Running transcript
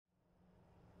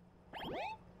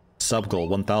sub goal,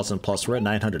 1,000 plus. We're at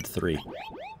 903.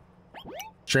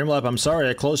 Streamlab, I'm sorry,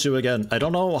 I closed you again. I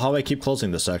don't know how I keep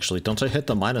closing this, actually. Don't I hit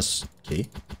the minus key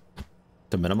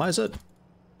to minimize it?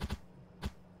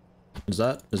 Is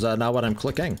that not what I'm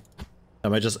clicking?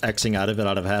 Am I just Xing out of it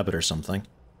out of habit or something?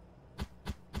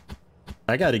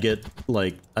 I gotta get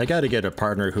a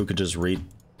partner who could just read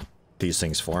these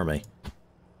things for me.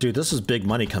 Dude, this is big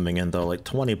money coming in though, like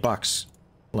 20 bucks.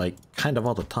 Like, kind of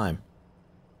all the time.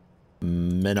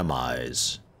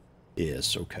 Minimize.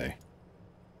 Yes, okay.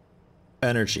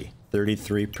 Energy,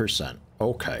 33%.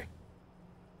 Okay.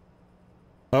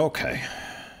 Okay.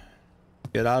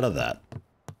 Get out of that.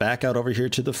 Back out over here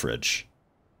to the fridge.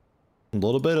 A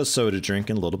little bit of soda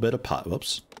drinking, a little bit of pot.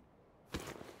 Whoops.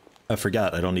 I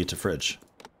forgot, I don't need to fridge.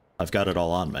 I've got it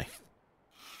all on me.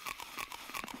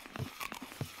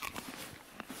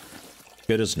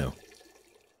 Good as new.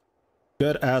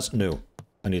 Good as new.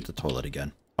 I need the toilet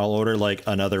again. I'll order like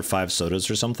another 5 sodas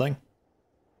or something.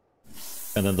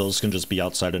 And then those can just be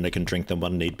outside and I can drink them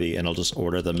when need be, and I'll just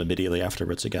order them immediately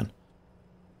afterwards again.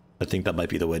 I think that might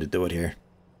be the way to do it here.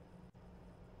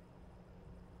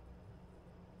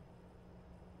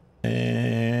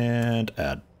 And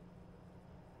add.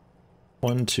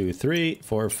 1, 2, 3,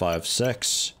 4, 5,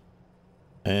 6.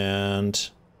 And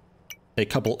a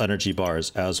couple energy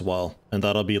bars as well. And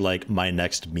that'll be like my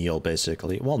next meal,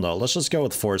 basically. Well, no, let's just go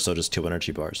with 4 sodas, 2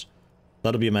 energy bars.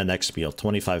 That'll be my next meal,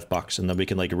 25 bucks, and then we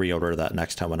can like reorder that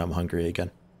next time when I'm hungry again.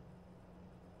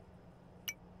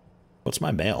 What's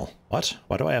my mail? What?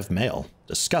 Why do I have mail?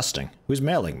 Disgusting. Who's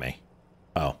mailing me?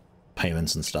 Oh,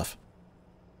 payments and stuff.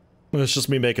 It's just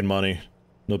me making money.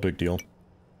 No big deal.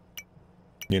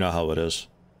 You know how it is.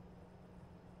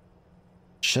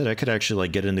 Shit, I could actually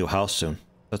like get a new house soon.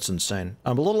 That's insane.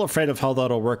 I'm a little afraid of how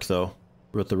that'll work though,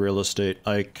 with the real estate.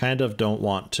 I kind of don't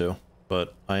want to.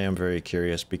 But I am very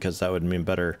curious because that would mean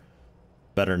better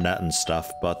net and stuff,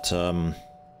 but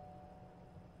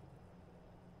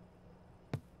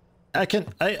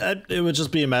it would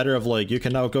just be a matter of like, you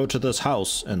can now go to this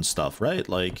house and stuff, right?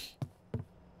 Like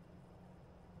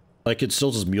I could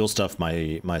still just mule stuff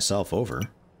myself over.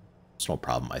 It's no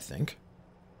problem, I think.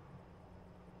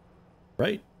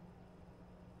 Right?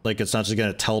 Like, it's not just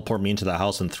gonna teleport me into the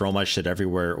house and throw my shit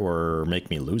everywhere or make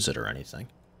me lose it or anything.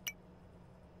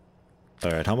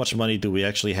 Alright, how much money do we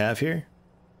actually have here?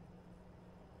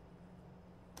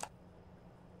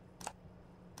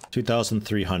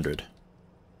 2,300.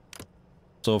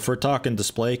 So if we're talking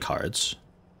display cards...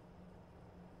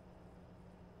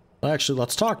 Actually,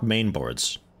 let's talk main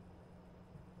boards.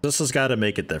 This has got to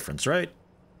make a difference, right?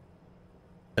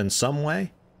 In some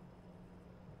way?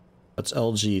 That's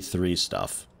LG3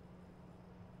 stuff.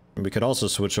 And we could also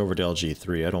switch over to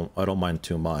LG3. I don't mind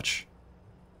too much.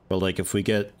 But like if we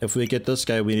get this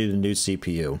guy, we need a new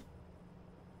CPU.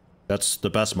 That's the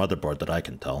best motherboard that I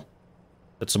can tell.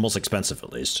 It's the most expensive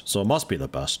at least, so it must be the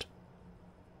best.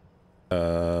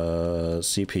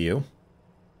 CPU.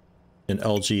 An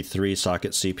LG3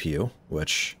 socket CPU,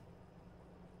 which...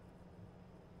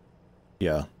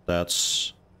 Yeah,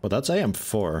 that's... Well, that's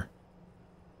AM4.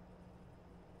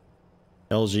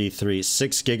 LG3,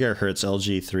 6 gigahertz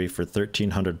LG3 for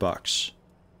 1,300 bucks.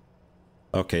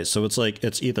 Okay, so it's like,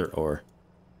 it's either or,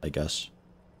 I guess.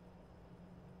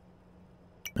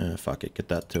 Fuck it, get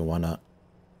that too, why not?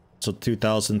 So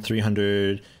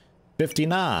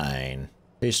 2,359.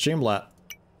 Hey, Streamlab.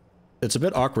 It's a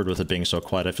bit awkward with it being so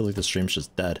quiet. I feel like the stream's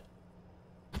just dead.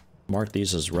 Mark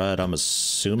these as red. I'm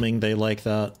assuming they like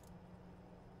that.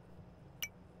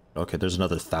 Okay, there's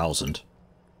another 1,000.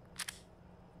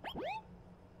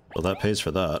 Well, that pays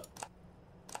for that.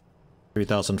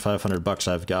 3,500 bucks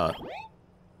I've got.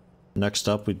 Next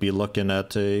up, we'd be looking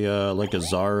at a, like a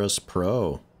Zaris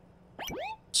Pro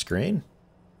screen.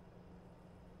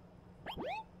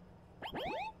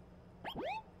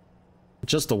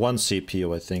 Just the one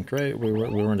CPU, I think, right? We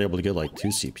weren't able to get like 2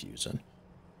 CPUs in.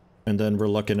 And then we're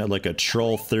looking at like a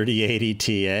Troll 3080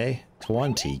 Ti,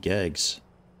 20 gigs.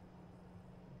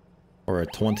 Or a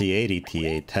 2080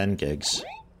 Ti, 10 gigs.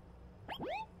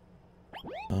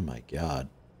 Oh my god.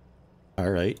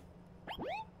 Alright.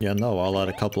 Yeah, no, I'll add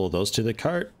a couple of those to the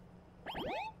cart.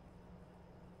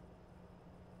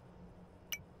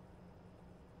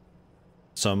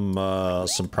 Some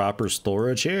proper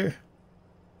storage here.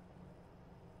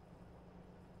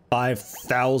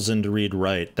 5,000 read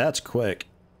write. That's quick.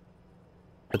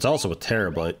 It's also a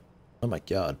terabyte. Oh my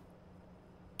god.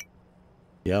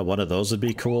 Yeah, one of those would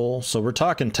be cool. So we're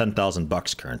talking 10,000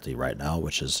 bucks currently right now,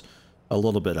 which is a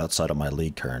little bit outside of my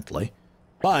league currently.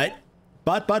 But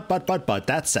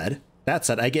that said,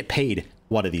 I get paid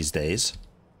one of these days.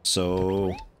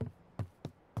 So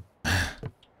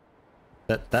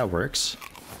That works.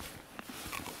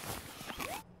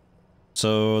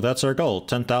 So that's our goal,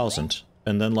 10,000.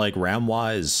 And then like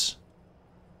RAM-wise,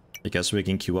 I guess we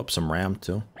can queue up some RAM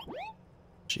too.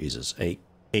 Jesus, 8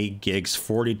 gigs,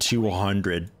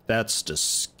 4,200. That's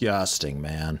disgusting,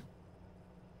 man.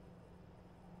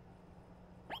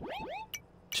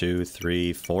 2,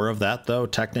 3, 4 of that though.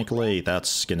 Technically,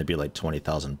 that's gonna be like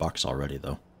 20,000 bucks already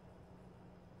though.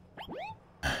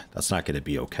 That's not gonna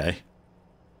be okay.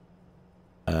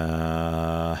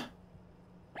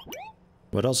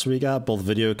 What else we got? Both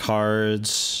video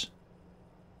cards.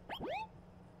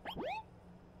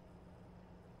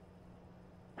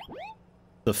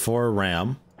 The 4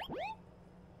 RAM.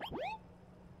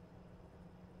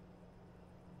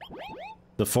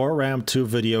 The 4 RAM, 2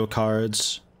 video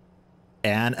cards,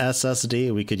 and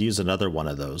SSD. We could use another one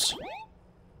of those.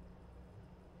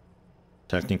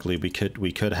 Technically, we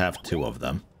could have 2 of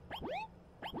them.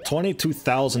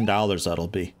 $22,000 that'll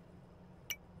be.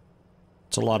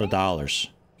 It's a lot of dollars.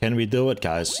 Can we do it,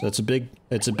 guys? It's a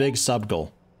big sub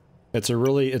goal. It's a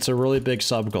really big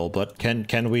sub goal, but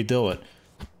can we do it?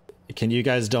 Can you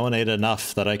guys donate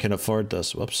enough that I can afford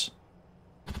this? Whoops.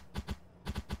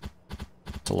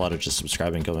 It's a lot of just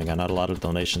subscribing going on, not a lot of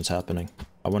donations happening.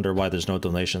 I wonder why there's no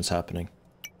donations happening.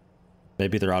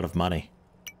 Maybe they're out of money.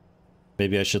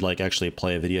 Maybe I should like actually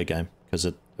play a video game,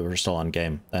 because we're still on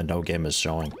game and no game is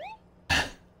showing.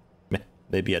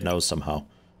 Maybe it knows somehow.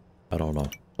 I don't know.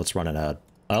 Let's run an ad.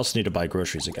 I also need to buy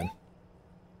groceries again.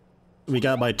 We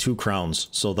got my 2 crowns,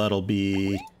 so that'll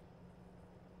be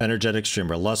energetic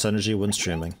streamer. Less energy when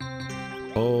streaming.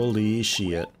 Holy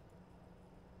shit.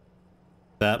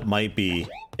 That might be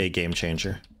a game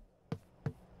changer.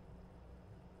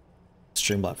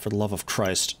 Streamlabs, for the love of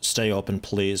Christ, stay open,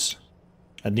 please.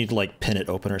 I need to like pin it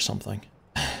open or something.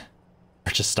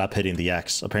 Or just stop hitting the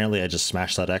X. Apparently I just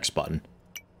smashed that X button.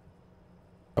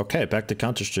 Okay, back to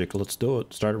Counter-Strike. Let's do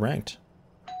it. Start ranked.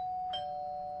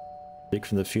 Speak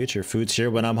from the future. Food's here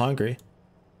when I'm hungry.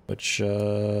 Which,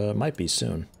 might be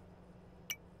soon.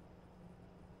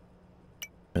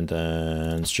 And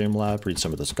then Streamlabs, read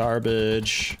some of this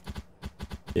garbage.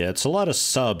 Yeah, it's a lot of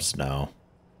subs now.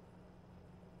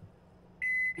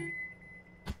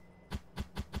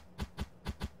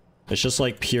 It's just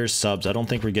like pure subs. I don't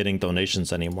think we're getting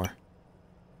donations anymore.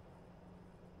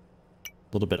 A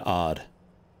little bit odd.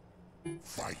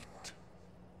 Fight.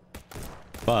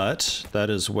 But that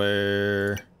is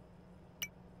where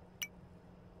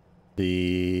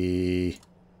the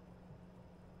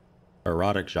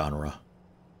erotic genre.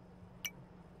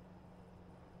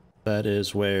 That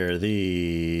is where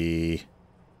the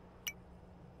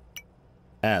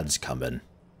ads come in.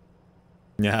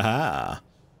 Yeah.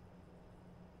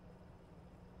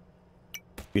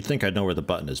 You'd think I'd know where the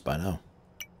button is by now.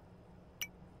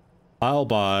 I'll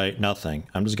buy nothing.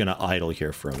 I'm just gonna idle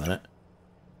here for a minute.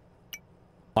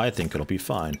 I think it'll be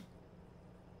fine.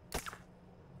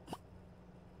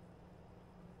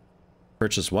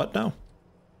 Purchase what now?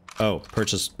 Oh,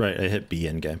 purchase, right, I hit B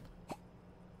in game.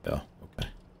 Oh, okay.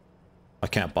 I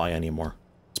can't buy anymore.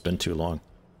 It's been too long.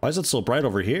 Why is it so bright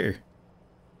over here?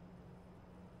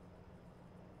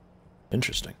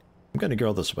 Interesting. I'm gonna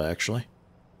go this way, actually.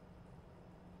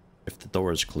 If the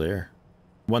door is clear.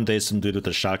 One day some dude with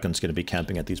a shotgun's gonna be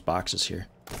camping at these boxes here.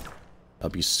 I'll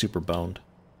be super boned.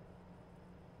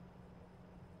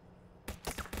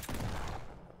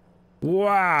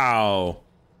 Wow!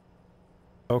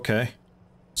 Okay.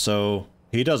 So,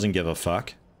 he doesn't give a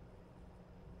fuck.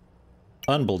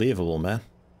 Unbelievable, man.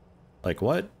 Like,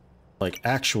 what? Like,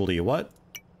 actually, what?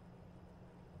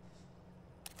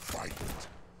 Fight.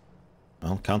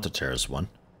 Well, Counter-Terror's won.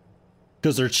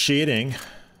 Because they're cheating.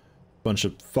 Bunch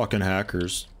of fucking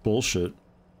hackers. Bullshit.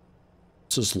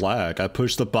 It's just lag. I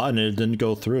pushed the button and it didn't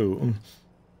go through.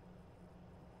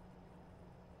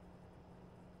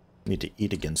 Need to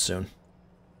eat again soon.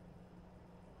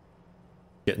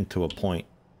 Getting to a point.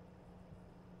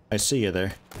 I see you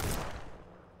there.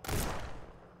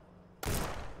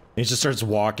 He just starts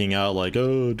walking out like,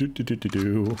 oh,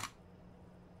 do.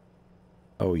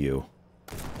 Oh, you.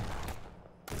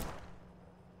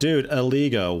 Dude,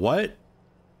 Aliga, what?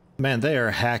 Man, they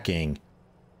are hacking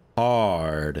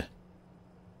hard.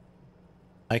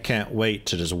 I can't wait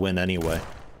to just win anyway.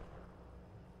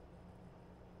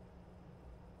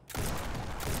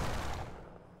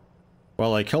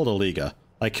 Well, I killed Aliga.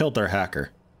 I killed their hacker.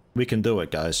 We can do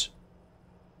it, guys.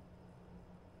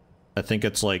 I think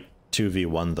it's like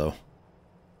 2v1 though.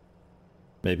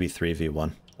 Maybe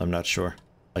 3v1. I'm not sure.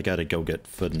 I gotta go get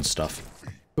food and stuff.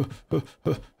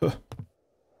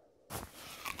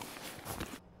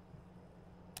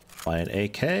 Buy an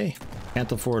AK.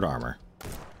 Can't afford armor.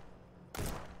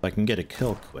 If I can get a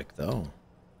kill quick, though.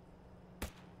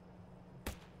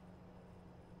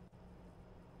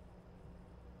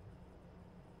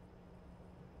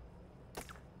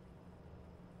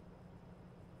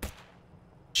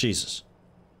 Jesus.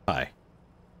 Hi.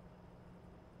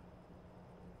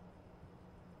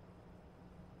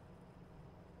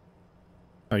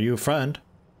 Are you a friend?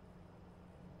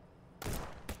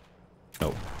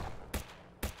 No.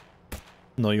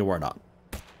 No, you are not.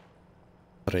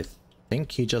 But I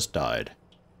think he just died.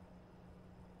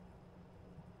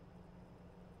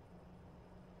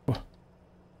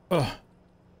 Oh.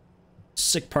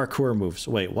 Sick parkour moves.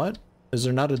 Wait, what? Is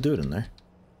there not a dude in there?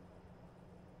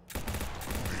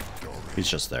 He's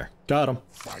just there. Got him.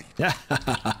 Yeah.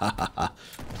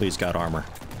 Please, got armor.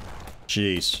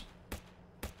 Jeez.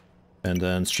 And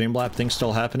then Streamlab thing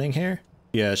still happening here?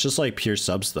 Yeah, it's just like pure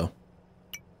subs though.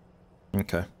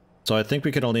 Okay. So I think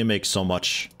we could only make so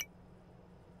much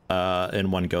in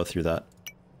one go through that.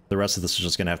 The rest of this is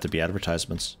just gonna have to be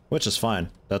advertisements, which is fine.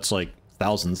 That's like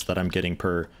thousands that I'm getting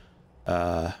per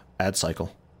ad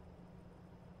cycle.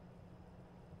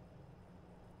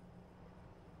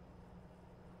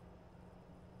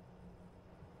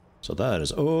 So that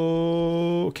is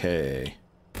okay.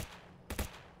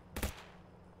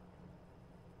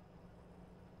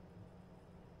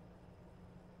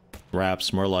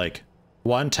 Raps, more like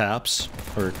one taps,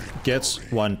 or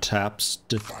gets one taps.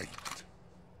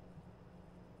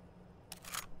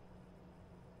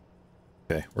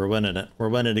 Okay, we're winning it. We're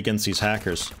winning against these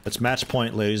hackers. It's match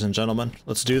point, ladies and gentlemen.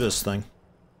 Let's do this thing.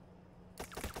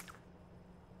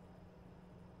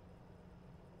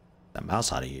 That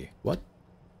mouse out of here. What?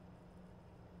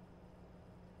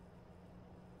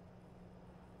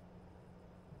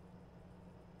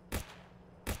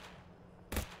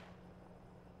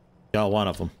 Got one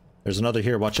of them. There's another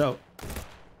here, watch out.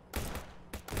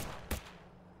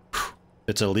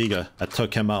 It's a Liga. I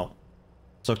took him out.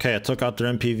 It's okay, I took out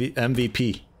their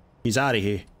MVP. He's out of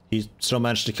here. He still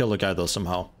managed to kill the guy though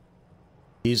somehow.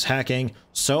 He's hacking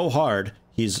so hard,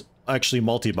 he's actually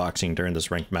multi-boxing during this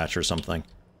ranked match or something.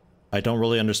 I don't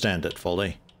really understand it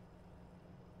fully.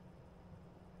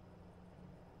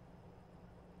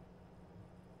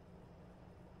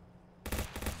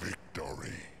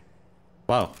 Victory.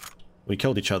 Wow. We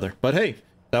killed each other. But hey,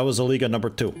 that was a Liga number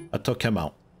 2. I took him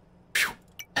out. Phew.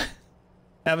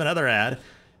 Have another ad.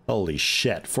 Holy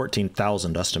shit,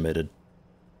 14,000 estimated.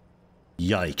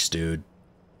 Yikes, dude.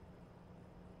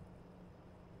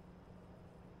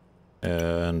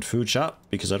 And food shop,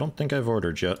 because I don't think I've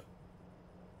ordered yet.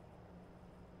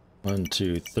 1,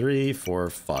 2, 3, 4,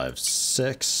 5,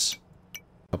 6.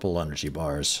 Couple energy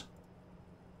bars.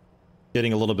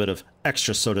 Getting a little bit of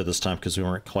extra soda this time because we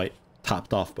weren't quite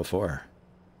topped off before.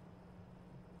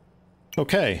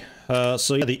 Okay,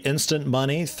 so yeah, the instant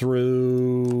money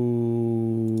through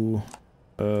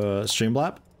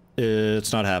Streamlab,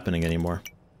 it's not happening anymore.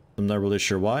 I'm not really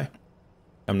sure why.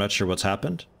 I'm not sure what's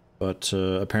happened, but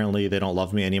apparently they don't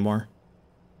love me anymore.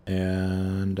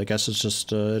 And I guess it's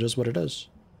just, it is what it is.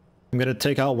 I'm going to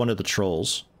take out one of the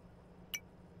trolls.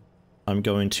 I'm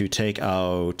going to take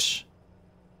out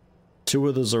 2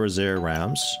 of the Zorzair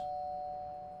Rams.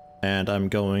 And I'm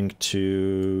going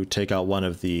to take out one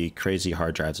of the crazy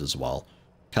hard drives as well,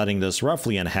 cutting this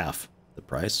roughly in half the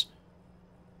price.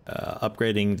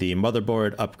 Upgrading the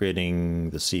motherboard, upgrading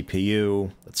the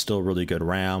CPU. That's still really good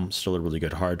RAM, still a really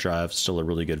good hard drive, still a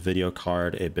really good video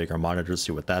card, a bigger monitor,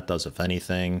 see what that does if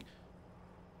anything.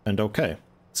 And okay,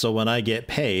 so when I get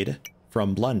paid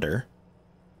from Blender,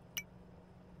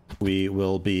 we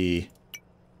will be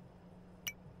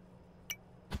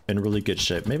in really good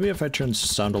shape. Maybe if I turn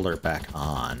sound alert back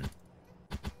on.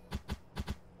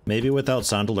 Maybe without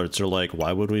sound alerts, they're like,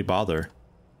 why would we bother?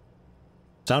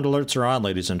 Sound alerts are on,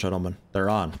 ladies and gentlemen. They're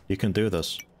on. You can do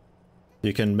this.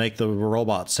 You can make the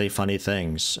robot say funny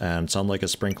things and sound like a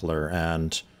sprinkler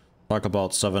and talk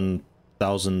about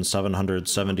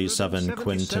 7,777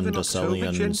 quintillion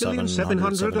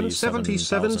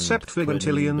 777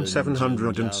 septvigintillion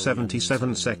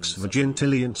 777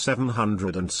 sexvigintillion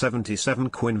 777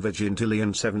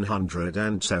 quinvigintillion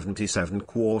 777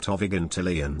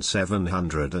 quartovigintillion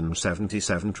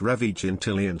 777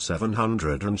 trevigintillion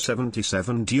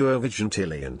 777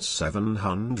 duovigintillion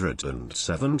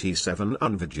 777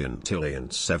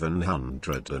 unvigintillion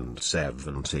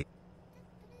 770.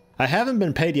 I haven't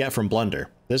been paid yet from Blender.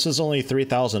 This is only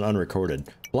 3,000 unrecorded.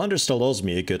 Blender still owes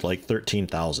me a good like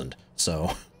 13,000,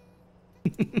 so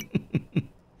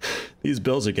these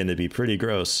bills are going to be pretty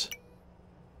gross.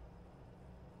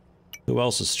 Who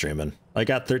else is streaming? I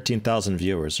got 13,000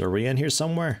 viewers. Are we in here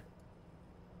somewhere?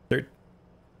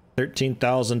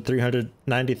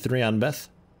 13,393 on Myth?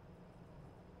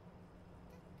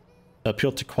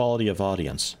 Appeal to quality of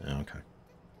audience. Okay.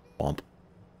 Bump.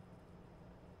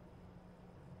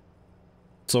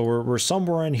 So we're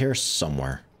somewhere in here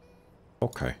somewhere.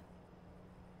 Okay.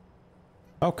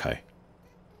 Okay.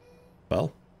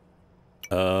 Well.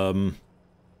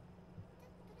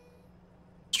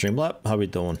 Streamlab, how we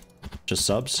doing? Just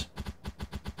subs?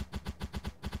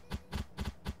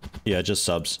 Yeah, just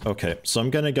subs. Okay, so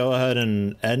I'm gonna go ahead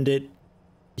and end it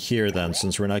here then,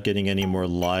 since we're not getting any more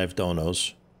live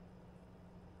donos.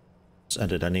 Let's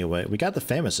end it anyway. We got the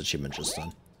famous achievement just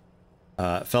done.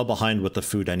 Fell behind with the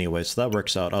food anyway, so that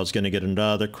works out. I was gonna get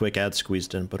another quick ad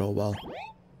squeezed in, but oh well.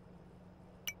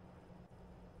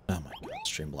 Oh my god,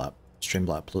 Streamlab.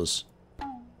 Streamlab, please.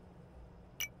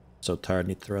 So tired,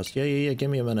 need to rest. Yeah, give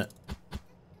me a minute.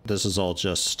 This is all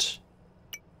just...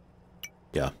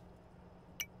 yeah.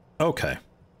 Okay.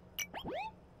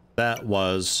 That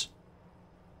was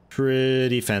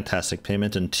pretty fantastic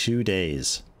payment in 2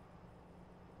 days.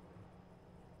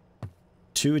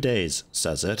 2 days,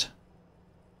 says it.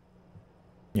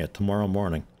 Yeah, tomorrow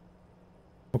morning.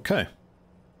 Okay.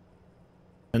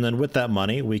 And then with that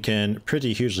money, we can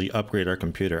pretty hugely upgrade our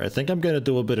computer. I think I'm going to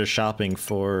do a bit of shopping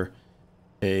for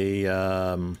a,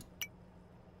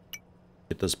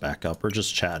 get this back up. We're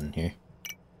just chatting here.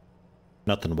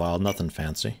 Nothing wild, nothing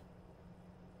fancy.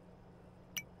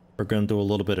 We're going to do a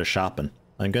little bit of shopping.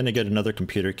 I'm going to get another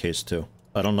computer case too.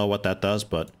 I don't know what that does,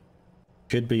 but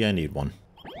could be I need one.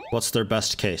 What's their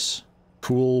best case?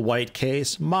 Cool white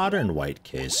case? Modern white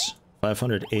case.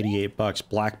 588 bucks.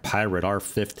 Black Pirate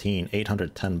R15,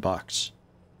 810 bucks.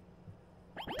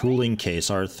 Cooling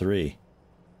case R3,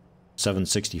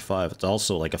 765. It's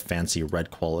also like a fancy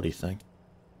red quality thing.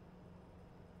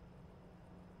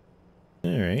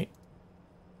 Alright.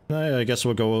 I guess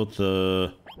we'll go with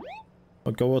the...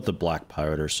 I'll go with the Black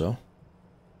Pirate or so.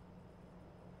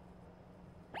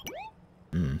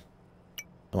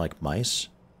 I like mice.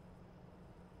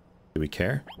 Do we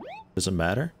care? Does it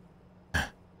matter?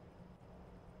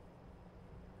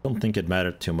 Don't think it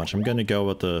mattered too much. I'm gonna go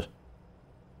with the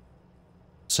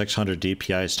 600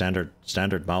 DPI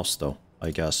standard mouse though,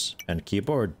 I guess. And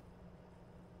keyboard.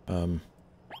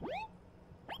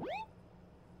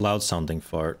 Loud sounding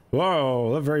fart.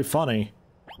 Whoa, that's very funny.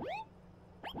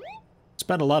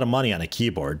 Spent a lot of money on a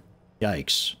keyboard.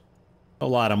 Yikes. A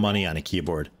lot of money on a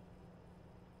keyboard.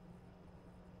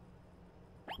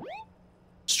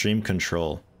 Stream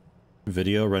control.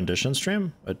 Video rendition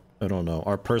stream? I don't know.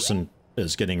 Our person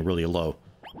is getting really low.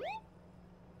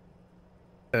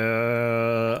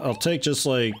 I'll take just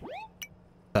like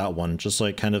that one. Just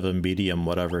like kind of a medium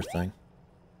whatever thing.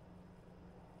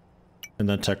 And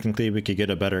then technically we could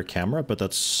get a better camera, but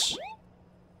that's...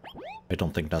 I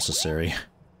don't think necessary.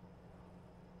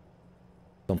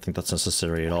 Don't think that's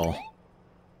necessary at all.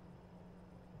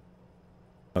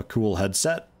 A cool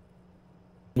headset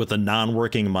with a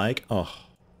non-working mic. Oh.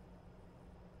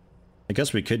 I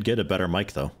guess we could get a better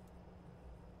mic though.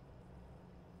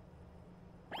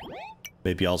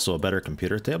 Maybe also a better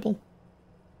computer table?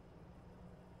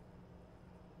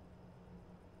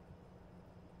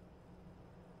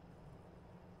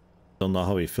 Don't know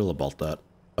how we feel about that.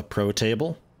 A pro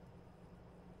table?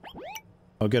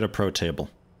 I'll get a pro table.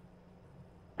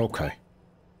 Okay.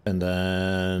 And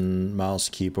then mouse,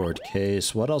 keyboard,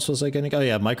 case. What else was I gonna go? Oh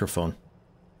yeah, microphone.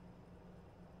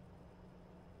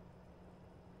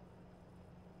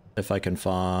 If I can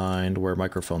find where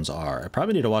microphones are. I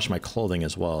probably need to wash my clothing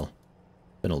as well.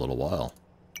 Been a little while.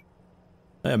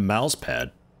 A mouse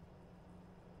pad.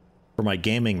 For my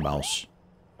gaming mouse.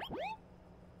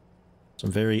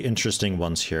 Some very interesting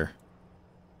ones here.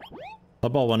 How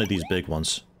about one of these big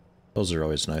ones? Those are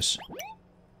always nice.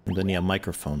 And then yeah,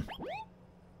 microphone.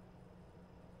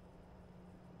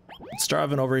 It's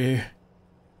starving over here.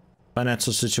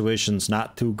 Financial situation's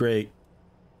not too great.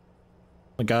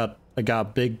 I got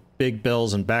big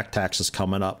bills and back taxes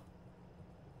coming up.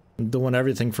 I'm doing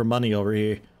everything for money over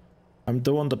here. I'm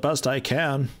doing the best I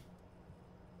can.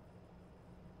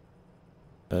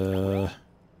 I'm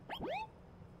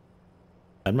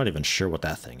not even sure what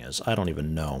that thing is. I don't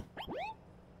even know.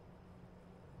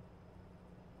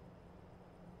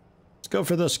 Let's go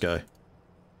for this guy.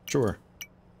 Sure.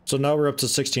 So now we're up to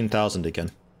 16,000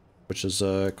 again, which is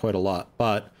quite a lot.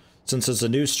 But since it's a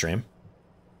new stream,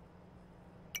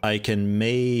 I can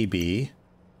maybe...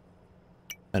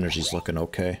 Energy's looking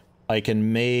okay. I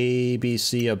can maybe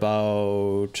see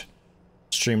about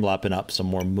streamlapping up some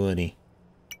more money.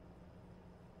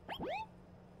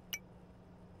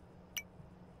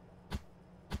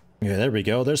 Yeah, there we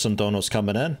go. There's some donos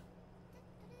coming in.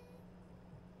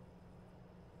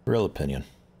 Real opinion.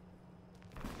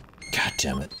 God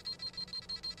damn it.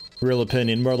 Real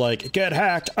opinion, more like, get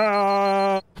hacked!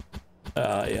 Ah!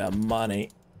 Yeah, money.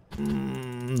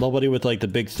 Nobody with like the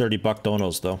big 30-buck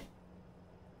donos though.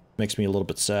 Makes me a little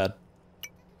bit sad.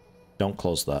 Don't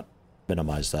close that.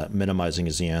 Minimize that. Minimizing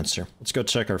is the answer. Let's go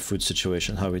check our food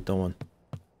situation. How we doing?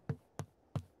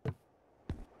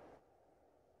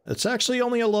 It's actually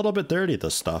only a little bit dirty,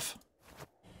 this stuff.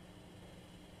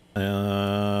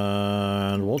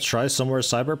 And we'll try somewhere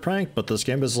Cyberprank, but this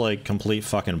game is like complete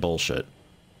fucking bullshit.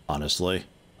 Honestly.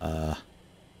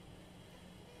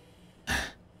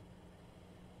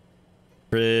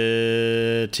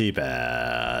 Pretty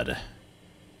bad.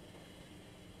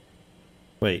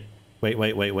 Wait.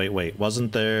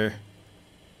 Wasn't there...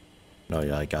 No,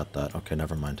 yeah, I got that. Okay,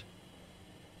 never mind.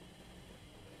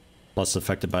 Less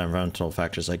affected by environmental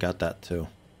factors, I got that too.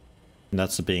 And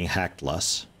that's the being hacked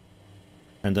less.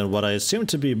 And then what I assume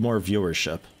to be more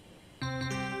viewership.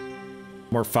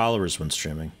 More followers when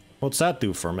streaming. What's that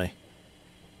do for me?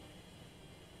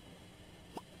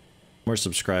 More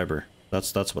subscriber.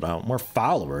 That's what I want. More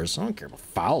followers? I don't care about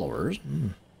followers.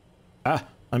 Ah,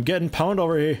 I'm getting pwned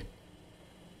over here.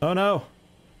 Oh no.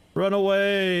 Run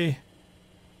away.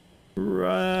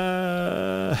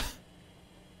 Run.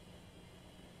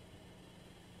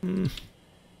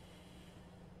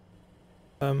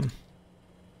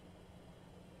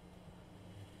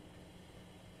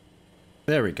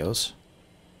 There he goes.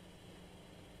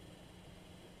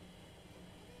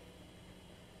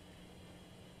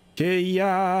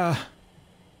 Yeah.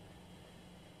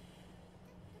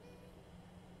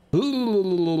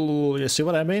 Ooh, you see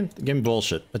what I mean? The game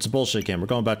bullshit. It's a bullshit game. We're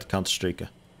going back to Counter-Strike.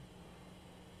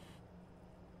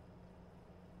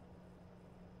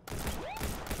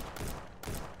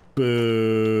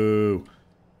 Boo.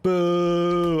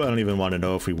 Boo. I don't even want to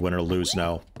know if we win or lose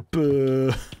now.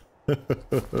 Boo.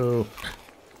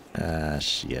 Ah,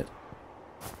 shit.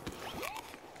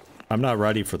 I'm not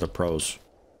ready for the pros.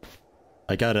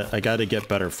 I gotta get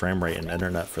better frame rate and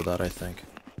internet for that, I think.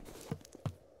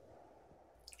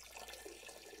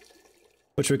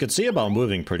 Which we could see about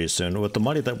moving pretty soon. With the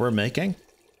money that we're making,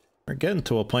 we're getting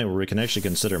to a point where we can actually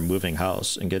consider moving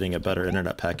house and getting a better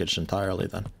internet package entirely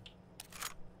then.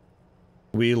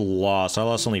 We lost. I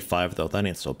lost only 5 though. That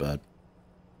ain't so bad.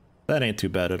 That ain't too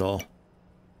bad at all.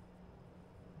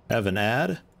 Have an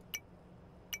ad.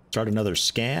 Start another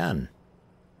scan.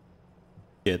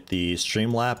 Get the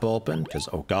Streamlab open, because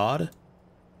oh god.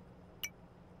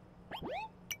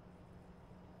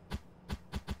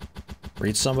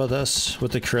 Read some of this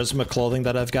with the charisma clothing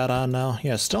that I've got on now.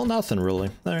 Yeah, still nothing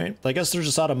really. Alright, I guess they're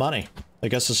just out of money. I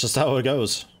guess it's just how it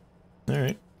goes.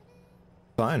 Alright.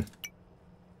 Fine.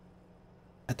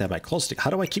 Damn, I closed it. How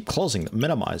do I keep closing?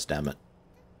 Minimize, damn it.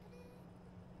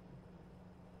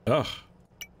 Ugh.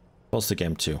 Close the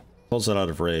game too. Close it out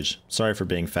of rage. Sorry for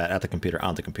being fat at the computer,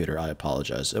 on the computer. I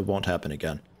apologize. It won't happen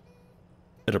again.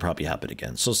 It'll probably happen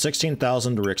again. So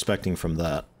 16,000 we're expecting from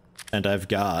that. And I've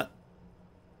got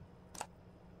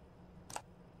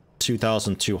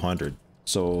 2,200.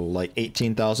 So like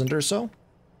 18,000 or so.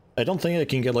 I don't think I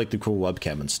can get like the cool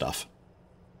webcam and stuff.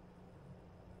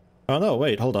 Oh no,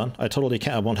 wait, hold on. I totally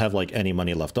can. I won't have like any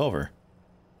money left over.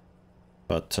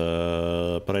 But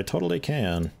I totally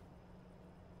can.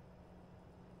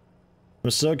 I'm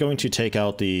still going to take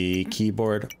out the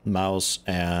keyboard, mouse,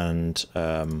 and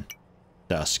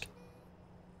desk,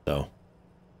 though.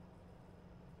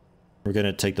 We're going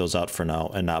to take those out for now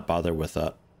and not bother with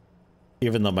that.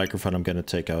 Even the microphone I'm going to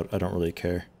take out, I don't really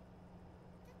care.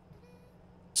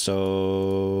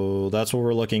 So that's what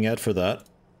we're looking at for that.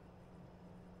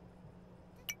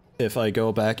 If I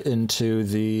go back into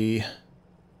the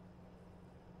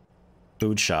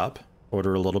food shop,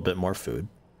 order a little bit more food.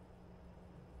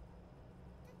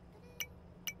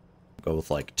 Go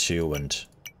with like 2 and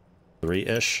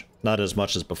 3-ish. Not as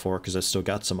much as before because I still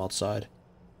got some outside.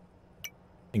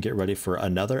 And get ready for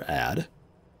another ad.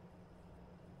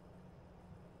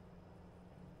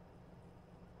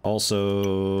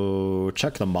 Also,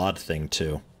 check the mod thing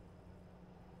too.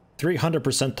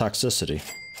 300% toxicity.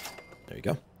 There you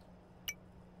go.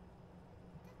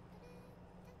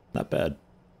 Not bad.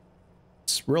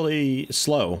 It's really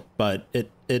slow, but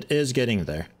it is getting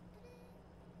there.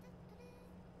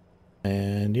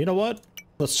 And you know what?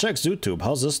 Let's check ZooTube.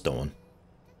 How's this doing?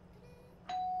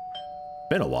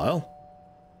 Been a while.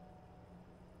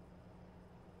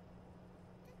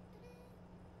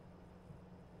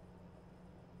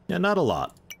 Yeah, not a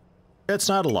lot. It's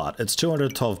not a lot. It's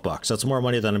 212 bucks. That's more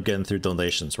money than I'm getting through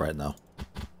donations right now.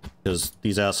 Because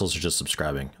these assholes are just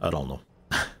subscribing. I don't know.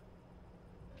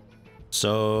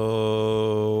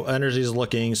 So, energy's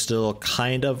looking still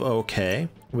kind of okay.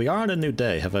 We are on a new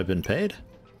day. Have I been paid?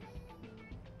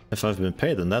 If I've been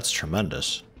paid, then that's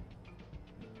tremendous.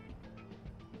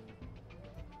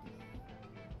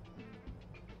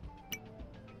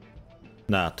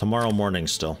 Nah, tomorrow morning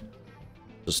still.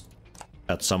 Just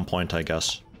at some point, I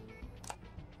guess.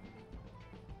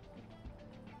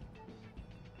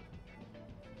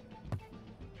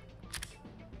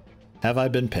 Have I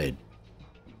been paid?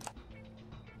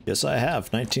 Yes, I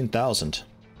have. 19,000.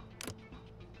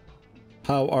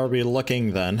 How are we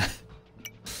looking then?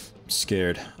 I'm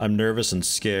scared. I'm nervous and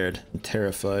scared and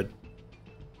terrified.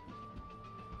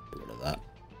 Get rid of that.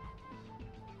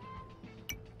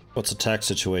 What's the tax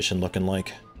situation looking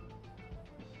like?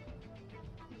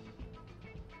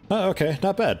 Oh, okay,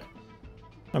 not bad.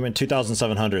 I mean,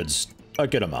 2,700's a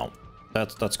good amount.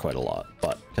 That's quite a lot,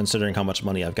 but considering how much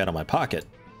money I've got in my pocket,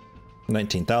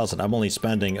 19,000, I'm only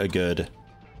spending a good,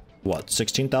 what,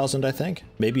 16,000 I think?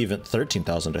 Maybe even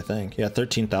 13,000 I think. Yeah,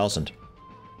 13,000.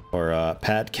 For a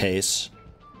pad case,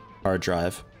 hard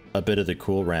drive, a bit of the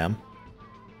cool RAM.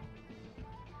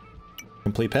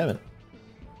 Complete payment.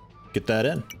 Get that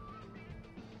in.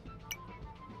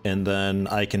 And then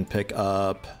I can pick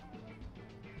up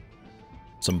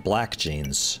some black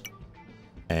jeans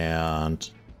and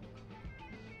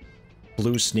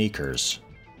blue sneakers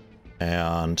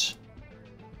and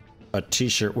a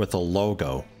t-shirt with a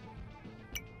logo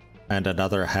and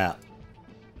another hat.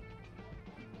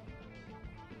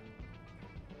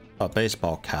 A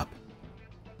baseball cap.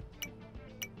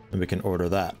 And we can order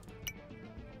that.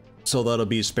 So that'll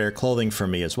be spare clothing for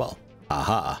me as well.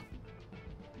 Aha.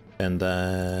 And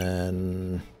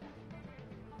then...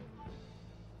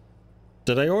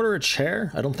 Did I order a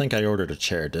chair? I don't think I ordered a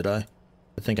chair, did I?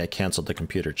 I think I canceled the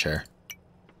computer chair.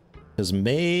 Because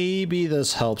maybe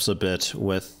this helps a bit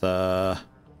with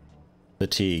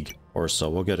fatigue or so.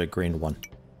 We'll get a green one.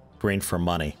 Green for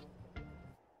money.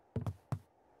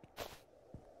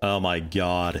 Oh my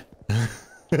god.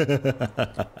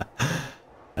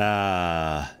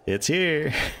 It's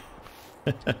here.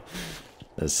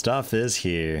 The stuff is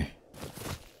here.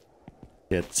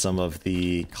 Get some of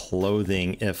the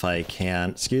clothing if I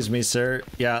can. Excuse me, sir.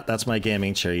 Yeah, that's my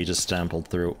gaming chair you just stumbled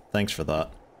through. Thanks for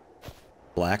that.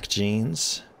 Black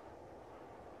jeans.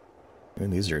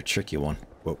 And these are a tricky one.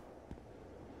 Whoa.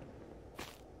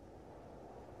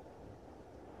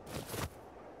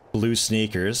 Blue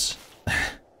sneakers.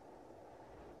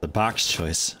 The box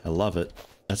choice. I love it.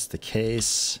 That's the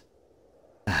case.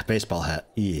 Ah, baseball hat.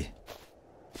 E.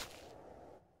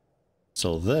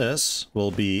 So this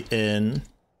will be in...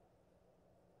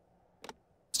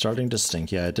 Starting to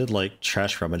stink. Yeah, I did like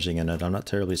trash rummaging in it. I'm not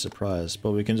terribly surprised.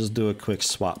 But we can just do a quick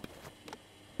swap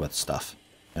with stuff.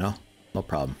 You know? No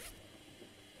problem.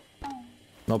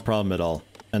 No problem at all.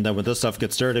 And then when this stuff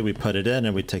gets dirty, we put it in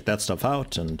and we take that stuff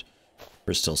out and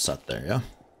we're still set there, yeah?